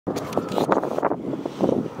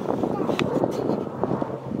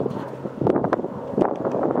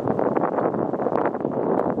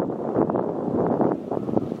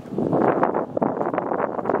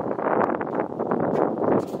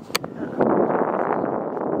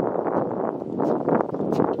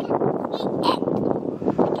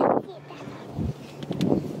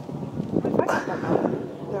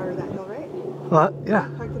What? Yeah.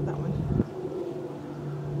 I get that one.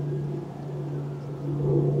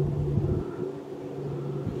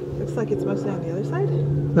 Looks like it's mostly on the other side.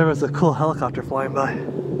 There was a cool helicopter flying by.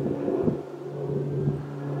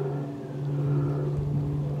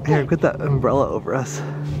 Here, get that umbrella over us.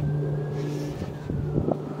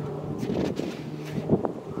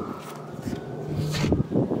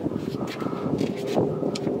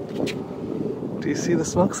 Do you see the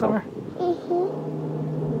smoke, Summer?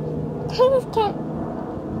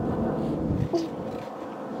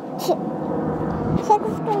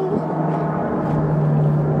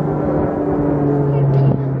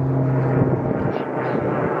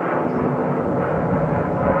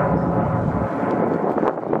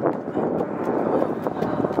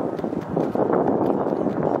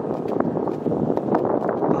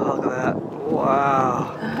 Look at that.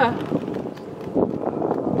 Wow.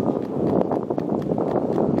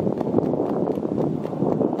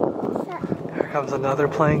 Here comes another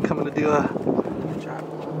plane coming to do a drop.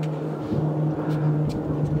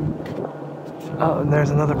 Oh, and there's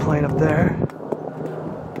another plane up there.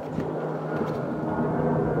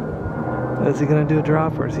 Is he gonna do a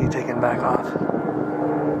drop or is he taking back off?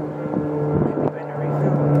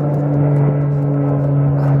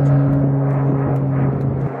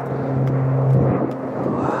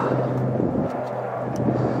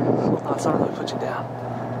 Oh, sorry, let me put you down.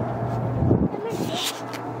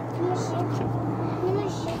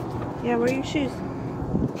 Yeah, where are your shoes?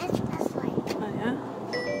 Oh, yeah?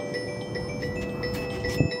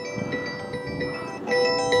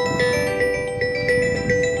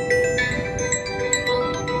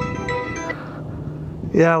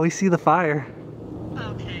 Yeah, we see the fire.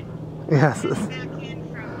 Okay. Yes. I'm back in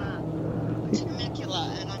from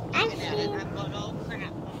Temecula and I'm looking at it and I'm going, oh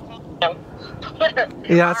crap.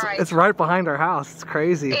 Yeah, All right. it's right behind our house. It's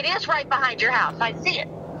crazy. It is right behind your house. I see it.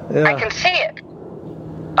 Yeah. I can see it.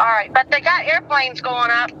 All right, but they got airplanes going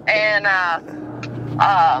up, and I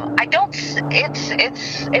don't. It's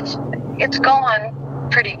going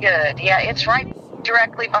pretty good. Yeah, it's right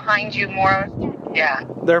directly behind you. More. Yeah.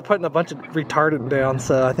 They're putting a bunch of retardant down,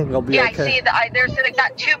 so I think they'll be Yeah, okay. I see. They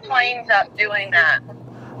got 2 planes up doing that.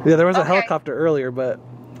 Yeah, there was a Okay. helicopter earlier, but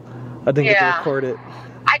I didn't get to Yeah. record it.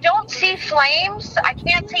 I don't see flames. I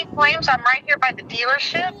can't see flames. I'm right here by the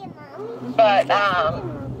dealership. But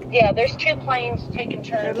yeah, there's 2 planes taking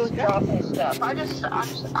turns dropping stuff. I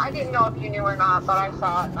didn't know if you knew or not, but I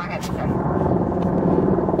saw it and I had to say.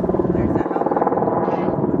 There's that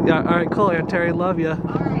helicopter. Yeah, all right, cool, Aunt Terry, love you. All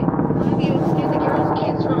right, love you. Do the girls'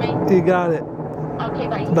 kids for me. You got it. Okay,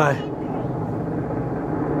 bye. Bye.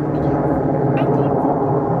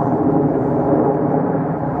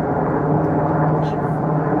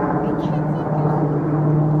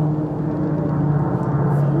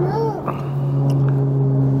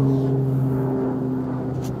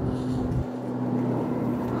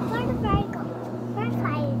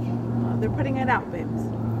 They're putting it out, babes.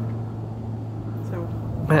 So,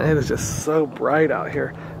 Man, it is just so bright out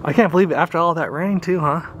here. I can't believe it after all that rain too,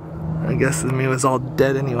 huh? I guess, it was all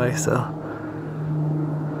dead anyway, so.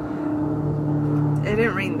 it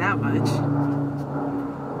didn't rain that much.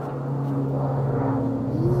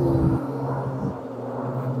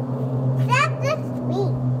 That's the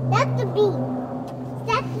beat. That's the beat.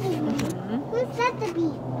 That's the beat. Who's that the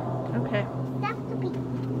beat? Okay. That's the beat.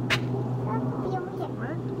 That's the beat over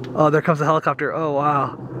here. Oh, there comes the helicopter. Oh,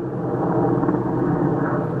 wow.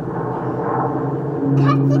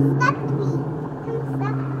 That's the beat. That's the beat.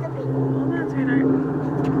 Hold on, sweetheart.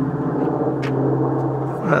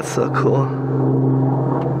 That's so cool.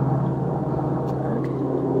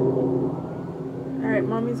 Alright,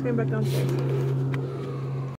 mommy's going back downstairs.